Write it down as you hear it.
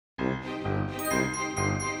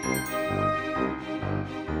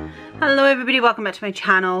Hello everybody, welcome back to my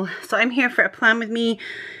channel. So I'm here for a plan with me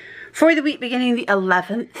for the week beginning the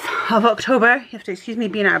 11th of October. You have to excuse me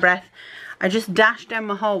being out of breath. I just dashed down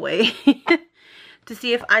my hallway to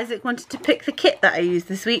see if Isaac wanted to pick the kit that I use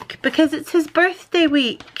this week because it's his birthday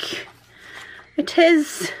week. It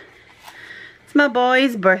is. It's my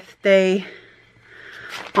boy's birthday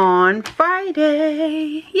on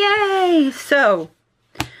Friday. Yay! So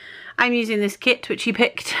I'm using this kit which he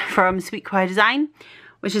picked from Sweet Kawaii Design,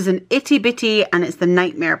 which is an itty bitty and it's the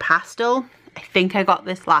Nightmare Pastel. I think I got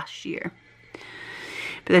this last year.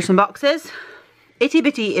 But there's some boxes. Itty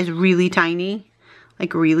bitty is really tiny,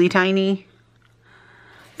 like really tiny,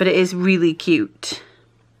 but it is really cute.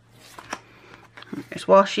 There's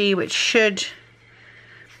washi, which should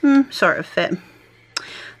sort of fit.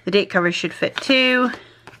 The date cover should fit too.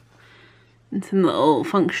 And some little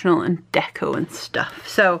functional and deco and stuff.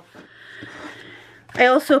 So I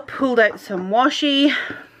also pulled out some washi.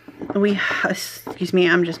 Excuse me,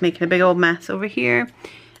 I'm just making a big old mess over here.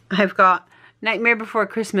 I've got Nightmare Before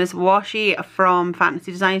Christmas washi from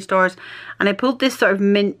Fantasy Design Stores, and I pulled this sort of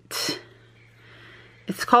mint,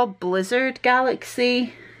 it's called Blizzard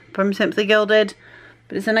Galaxy from Simply Gilded,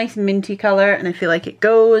 but it's a nice minty colour and I feel like it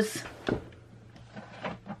goes.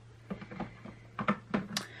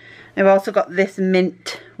 I've also got this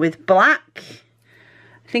mint with black.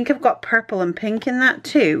 I think I've got purple and pink in that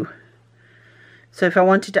too. So if I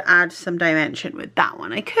wanted to add some dimension with that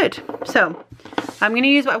one, I could. So I'm going to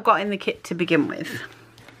use what I've got in the kit to begin with.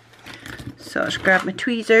 So I'll just grab my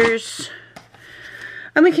tweezers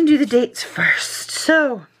and we can do the dates first.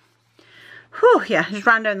 So, whew, yeah, I just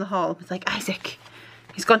ran down the hall. It's like, Isaac,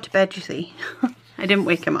 he's gone to bed, you see. I didn't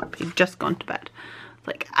wake him up, he'd just gone to bed. It's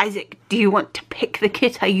like, Isaac, do you want to pick the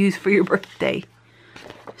kit I use for your birthday?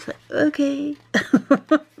 It's like, okay.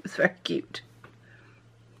 It's very cute.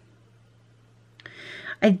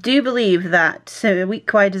 I do believe that Sweet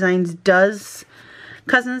Kawaii Designs does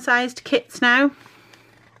cousin-sized kits now.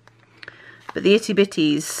 But the itty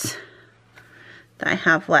bitties that I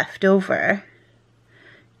have left over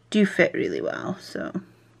do fit really well. So,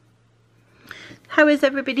 how is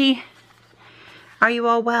everybody? Are you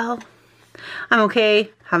all well? I'm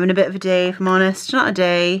okay. Having a bit of a day, if I'm honest. Not a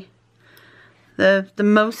day. The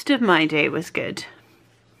most of my day was good.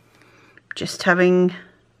 Just having a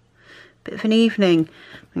bit of an evening.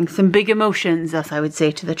 Having some big emotions, as I would say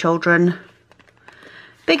to the children.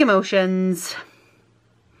 Big emotions.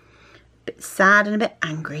 A bit sad and a bit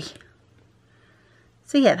angry.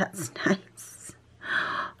 So yeah, that's nice.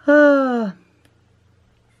 Oh.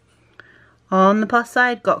 On the plus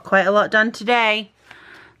side, got quite a lot done today.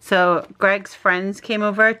 So Greg's friends came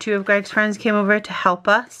over, two of Greg's friends came over to help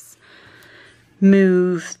us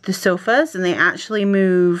move the sofas, and they actually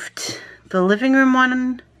moved the living room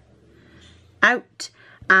one out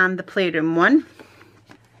and the playroom one,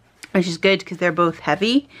 which is good because they're both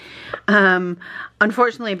heavy.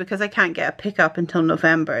 Unfortunately, because I can't get a pickup until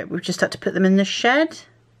November, we've just had to put them in the shed,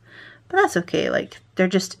 but that's okay, like they're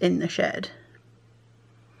just in the shed,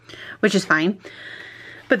 which is fine.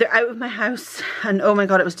 But they're out of my house and oh my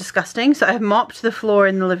god, it was disgusting. So I've mopped the floor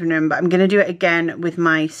in the living room, but I'm going to do it again with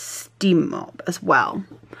my steam mop as well.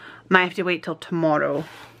 Might have to wait till tomorrow.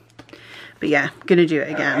 But yeah, I'm going to do it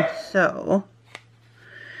again. So,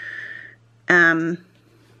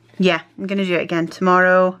 yeah, I'm going to do it again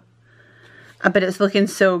tomorrow. But it's looking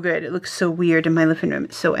so good. It looks so weird in my living room.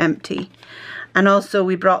 It's so empty. And also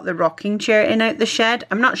we brought the rocking chair in out the shed.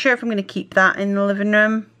 I'm not sure if I'm going to keep that in the living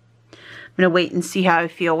room. I'm going to wait and see how I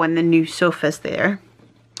feel when the new sofa's there.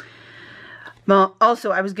 Well,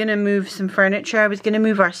 also I was going to move some furniture. I was going to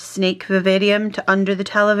move our snake vivarium to under the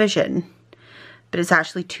television. But it's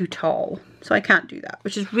actually too tall. So I can't do that,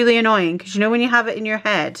 which is really annoying. Because you know when you have it in your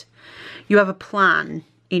head, you have a plan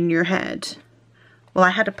in your head. Well,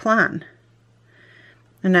 I had a plan.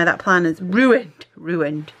 And now that plan is ruined.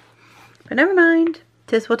 Ruined. But never mind.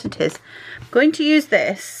 It is what it is. I'm going to use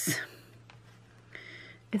this.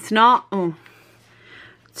 It's not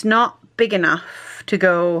big enough to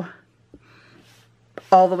go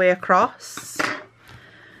all the way across.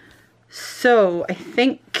 So I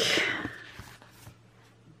think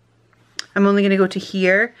I'm only going to go to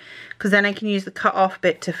here because then I can use the cut off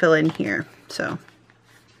bit to fill in here. So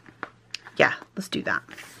yeah, let's do that.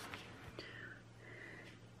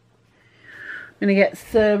 I'm going to get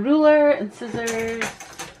the ruler and scissors.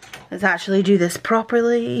 Let's actually do this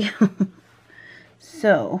properly.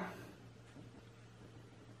 So,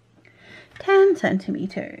 10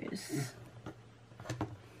 centimeters.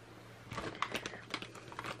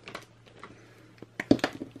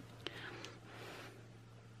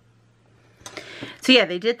 So yeah,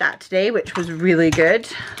 they did that today, which was really good.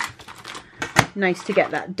 nice to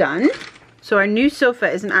get that done. So our new sofa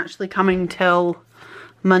isn't actually coming till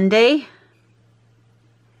Monday.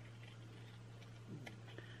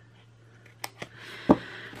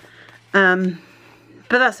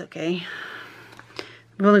 But that's okay.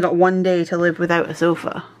 We've only got one day to live without a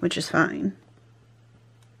sofa, which is fine.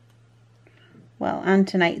 Well, and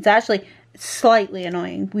tonight. It's actually slightly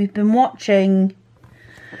annoying. We've been watching,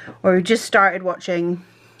 or we just started watching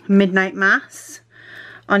Midnight Mass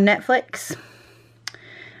on Netflix.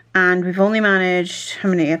 And we've only managed, how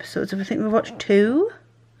many episodes? I think we've watched 2?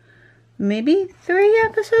 Maybe 3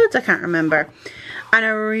 episodes? I can't remember. And I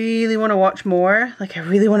really want to watch more. Like, I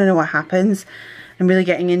really want to know what happens. I'm really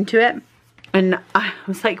getting into it. And I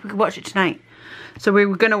was like, we could watch it tonight. So we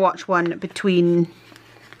were going to watch one between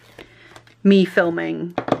me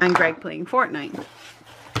filming and Greg playing Fortnite.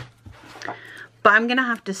 But I'm going to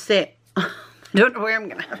have to sit. I don't know where I'm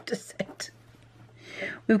going to have to sit.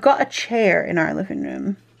 We've got a chair in our living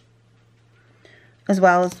room. As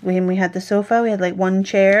well as when we had the sofa, we had like one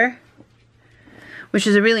chair. Which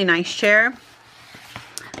is a really nice chair.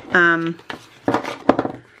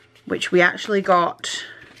 Which we actually got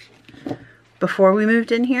before we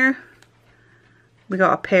moved in here. We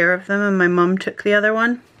got a pair of them and my mum took the other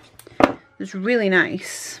one. It's really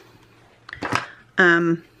nice.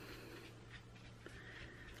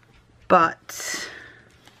 But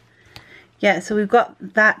yeah, so we've got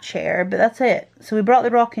that chair, but that's it. So we brought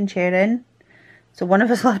the rocking chair in. So one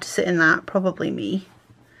of us will have to sit in that, probably me.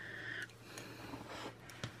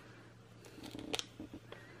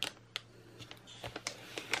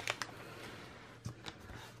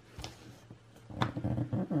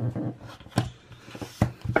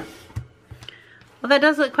 Well, that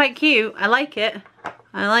does look quite cute. I like it.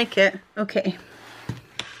 I like it. Okay.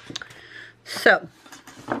 So.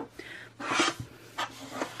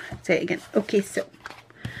 Say it again. Okay, so.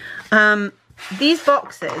 These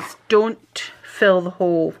boxes don't fill the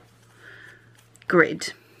whole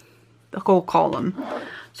grid. The whole column.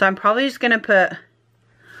 So I'm probably just going to put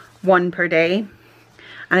one per day.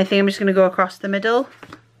 And I think I'm just going to go across the middle.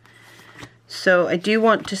 So I do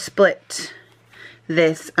want to split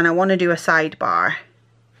this and I want to do a sidebar.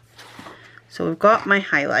 So we've got my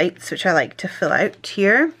highlights, which I like to fill out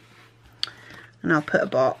here, and I'll put a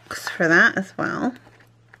box for that as well.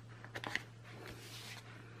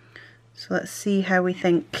 So let's see how we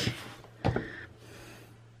think. I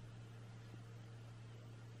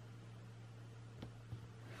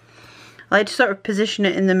like to sort of position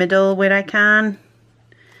it in the middle where I can,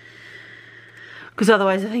 because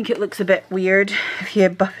otherwise I think it looks a bit weird if you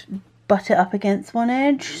butt it up against one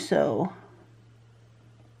edge. So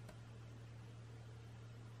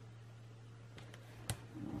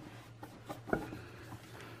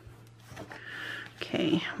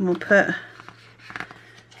okay, we'll put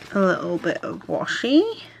a little bit of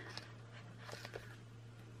washi,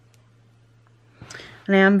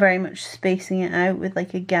 and I am very much spacing it out with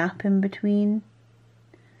like a gap in between.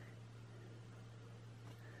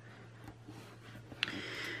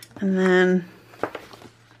 And then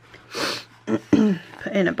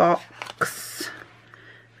put in a box.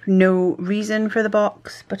 No reason for the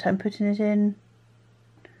box, but I'm putting it in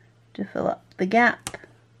to fill up the gap.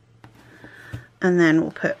 And then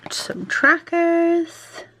we'll put some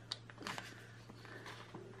trackers.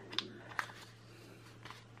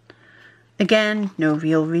 Again, no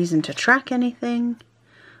real reason to track anything,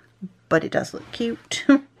 but it does look cute.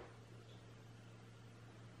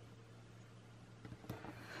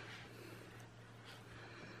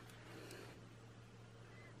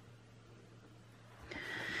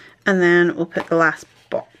 And then we'll put the last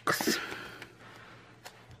box.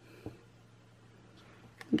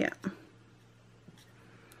 Yeah.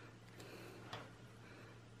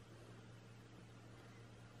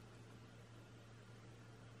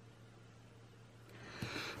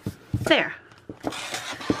 There.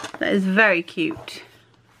 That is very cute.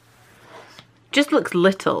 Just looks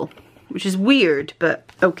little, which is weird, but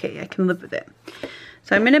okay, I can live with it.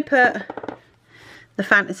 So I'm going to put the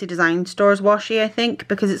Fantasy Design Stores washi, I think,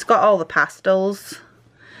 because it's got all the pastels.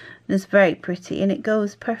 And it's very pretty and it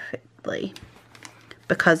goes perfectly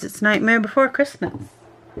because it's Nightmare Before Christmas.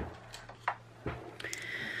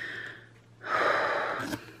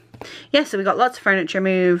 Yeah, so we got lots of furniture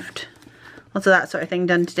moved. Lots of that sort of thing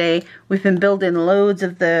done today. We've been building loads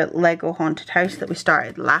of the Lego haunted house that we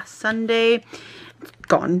started last Sunday. It's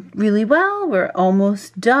gone really well. We're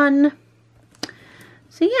almost done.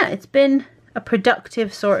 So yeah, it's been a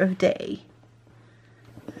productive sort of day.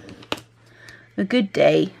 A good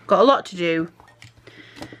day. Got a lot to do.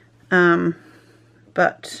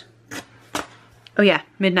 But Oh yeah,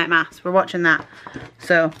 Midnight Mass. We're watching that.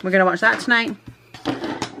 So we're going to watch that tonight.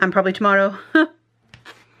 And probably tomorrow.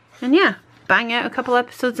 And yeah, bang out a couple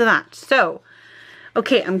episodes of that. So,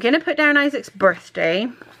 okay, I'm going to put down Isaac's birthday,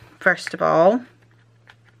 first of all.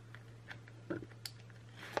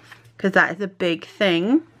 Because that is a big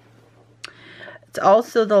thing. It's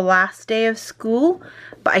also the last day of school,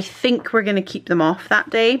 but I think we're going to keep them off that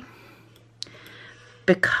day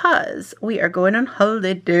because we are going on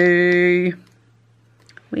holiday.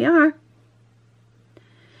 We are.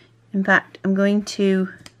 In fact, I'm going to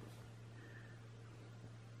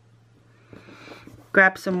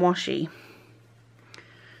grab some washi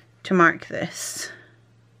to mark this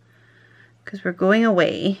because we're going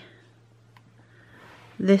away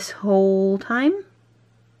this whole time.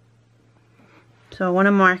 So I want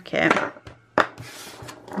to mark it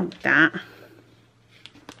like that.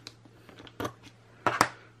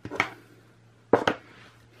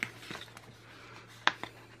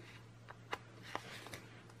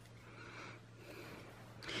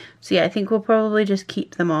 So yeah, I think we'll probably just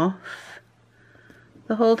keep them off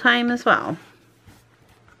the whole time as well.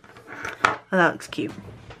 Oh, that looks cute.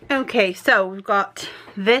 Okay, so we've got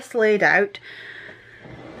this laid out.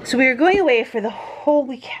 So we are going away for the whole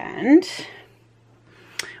weekend.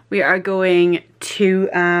 We are going to,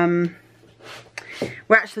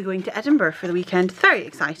 we're actually going to Edinburgh for the weekend. Very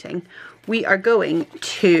exciting. We are going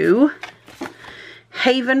to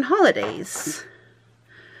Haven Holidays,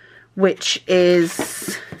 which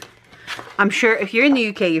is, I'm sure if you're in the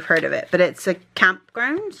UK you've heard of it, but it's a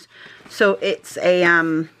campground. So it's a,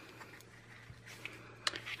 I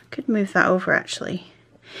could move that over actually.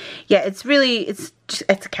 Yeah, it's really, it's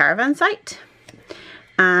a caravan site.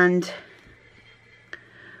 And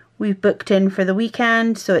we've booked in for the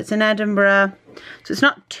weekend, so it's in Edinburgh. So it's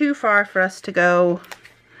not too far for us to go,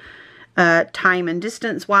 time and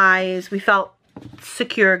distance wise. We felt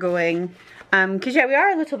secure going. Because yeah, we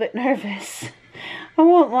are a little bit nervous. I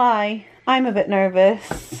won't lie, I'm a bit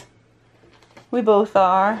nervous. We both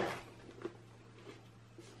are.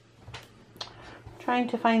 Trying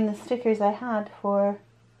to find the stickers I had for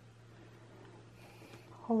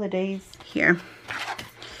holidays here.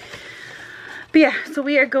 But yeah, so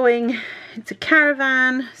we are going, it's a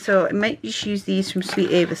caravan, so I might just use these from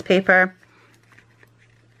Sweet Avas paper.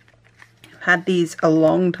 I've had these a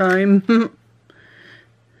long time.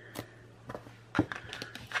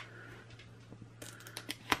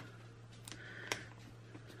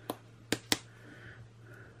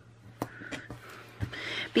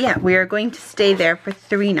 But yeah, we are going to stay there for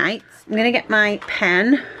 3 nights. I'm going to get my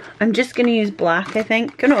pen. I'm just going to use black, I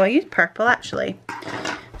think. Oh no, I use purple actually.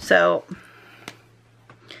 So I'm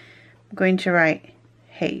going to write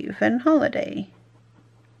Haven Holiday.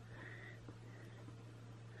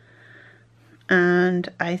 And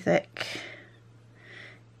Isaac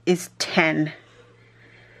is 10.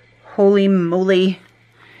 Holy moly,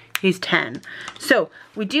 he's 10. So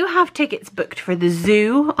we do have tickets booked for the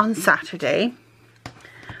zoo on Saturday,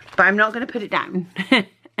 but I'm not going to put it down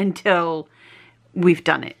until we've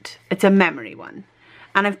done it. It's a memory one.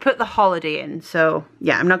 And I've put the holiday in, so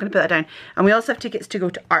yeah, I'm not going to put that down. And we also have tickets to go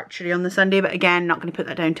to archery on the Sunday, but again, not going to put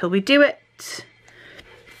that down until we do it.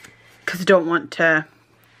 Because I don't want to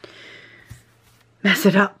mess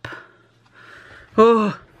it up.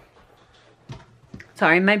 Oh.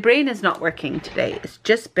 Sorry, my brain is not working today. It's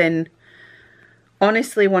just been,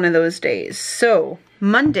 honestly, one of those days. So,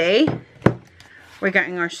 Monday, we're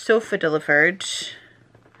getting our sofa delivered.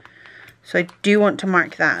 So I do want to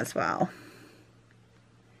mark that as well.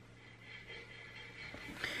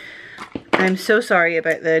 I'm so sorry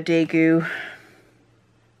about the Daegu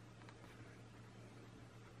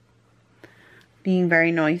being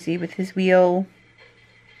very noisy with his wheel.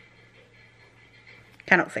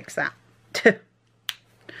 Cannot fix that.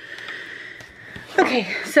 Okay,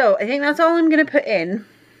 so I think that's all I'm going to put in.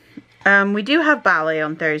 We do have ballet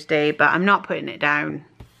on Thursday, but I'm not putting it down.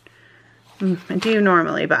 I do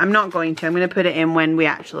normally, but I'm not going to. I'm going to put it in when we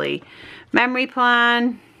actually memory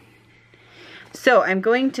plan. So I'm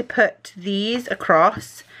going to put these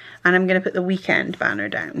across, and I'm going to put the weekend banner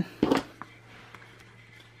down.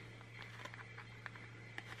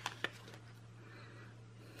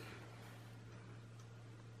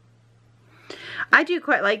 I do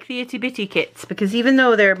quite like the itty bitty kits because even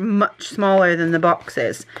though they're much smaller than the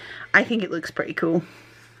boxes, I think it looks pretty cool.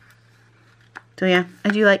 So yeah, I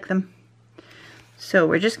do like them. So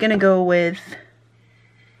we're just going to go with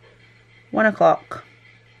 1 o'clock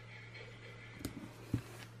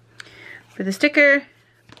for the sticker.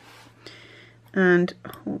 And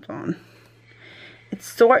hold on, it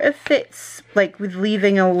sort of fits like with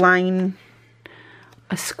leaving a line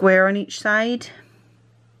a square on each side.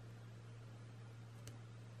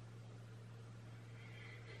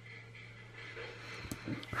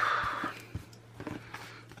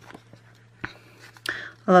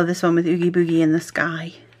 I love this one with Oogie Boogie in the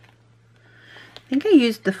sky. I think I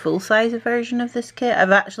used the full size version of this kit.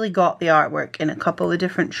 I've actually got the artwork in a couple of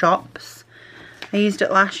different shops. I used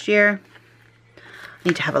it last year. I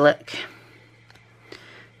need to have a look.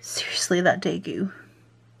 Seriously, that Daegu.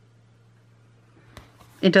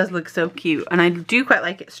 It does look so cute, and I do quite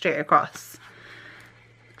like it straight across.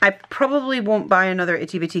 I probably won't buy another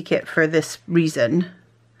Itty Bitty kit for this reason.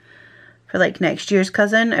 For like next year's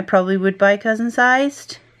cousin, I probably would buy cousin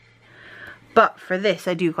sized. But for this,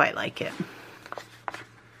 I do quite like it.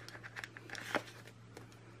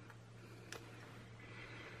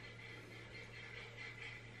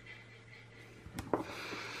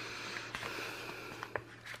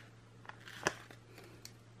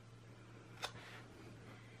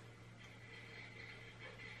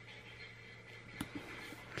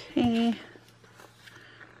 Okay.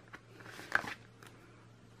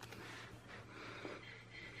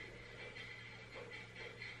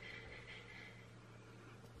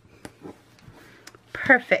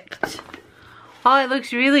 Perfect. Oh, it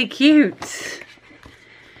looks really cute.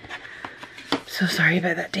 So sorry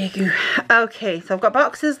about that, Daegu. Okay, so I've got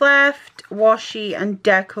boxes left, washi and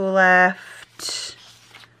deco left,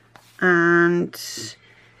 and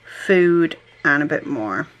food and a bit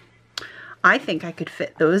more. I think I could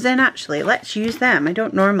fit those in actually. Let's use them. I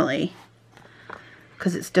don't normally,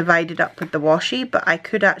 because it's divided up with the washi, but I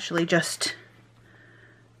could actually just...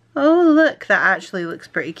 Oh look, that actually looks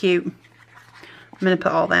pretty cute. I'm going to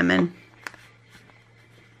put all them in.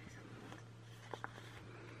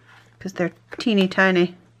 Because they're teeny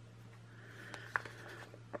tiny.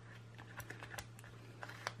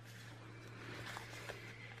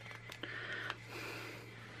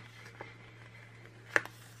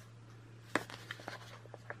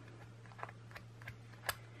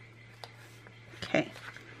 Okay.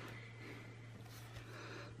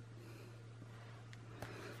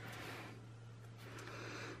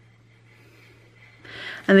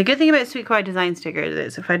 And the good thing about Sweet Kawaii design stickers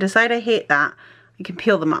is if I decide I hate that, I can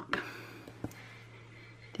peel them up.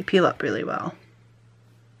 They peel up really well.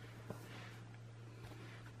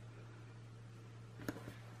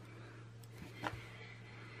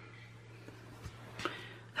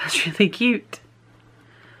 That's really cute.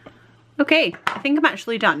 Okay, I think I'm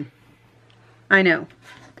actually done. I know,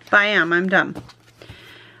 but I'm done.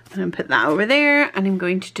 I'm going to put that over there and I'm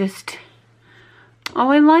going to just... Oh,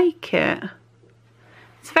 I like it.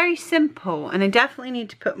 It's very simple, and I definitely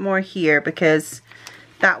need to put more here because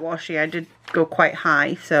that washi I did go quite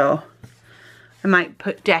high, so I might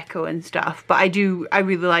put deco and stuff, but I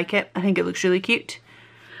really like it. I think it looks really cute.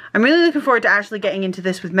 I'm really looking forward to actually getting into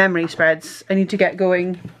this with memory spreads. I need to get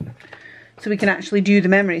going so we can actually do the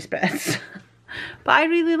memory spreads. But I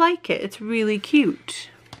really like it. It's really cute.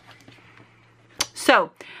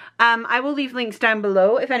 So, I will leave links down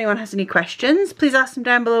below. If anyone has any questions, please ask them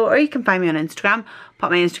down below, or you can find me on Instagram.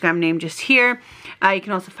 Pop my Instagram name just here. You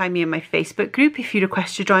can also find me in my Facebook group. If you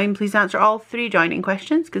request to join, please answer all 3 joining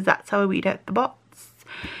questions, because that's how I weed out the bots.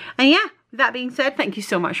 And yeah, with that being said, thank you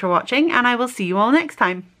so much for watching, and I will see you all next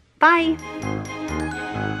time. Bye!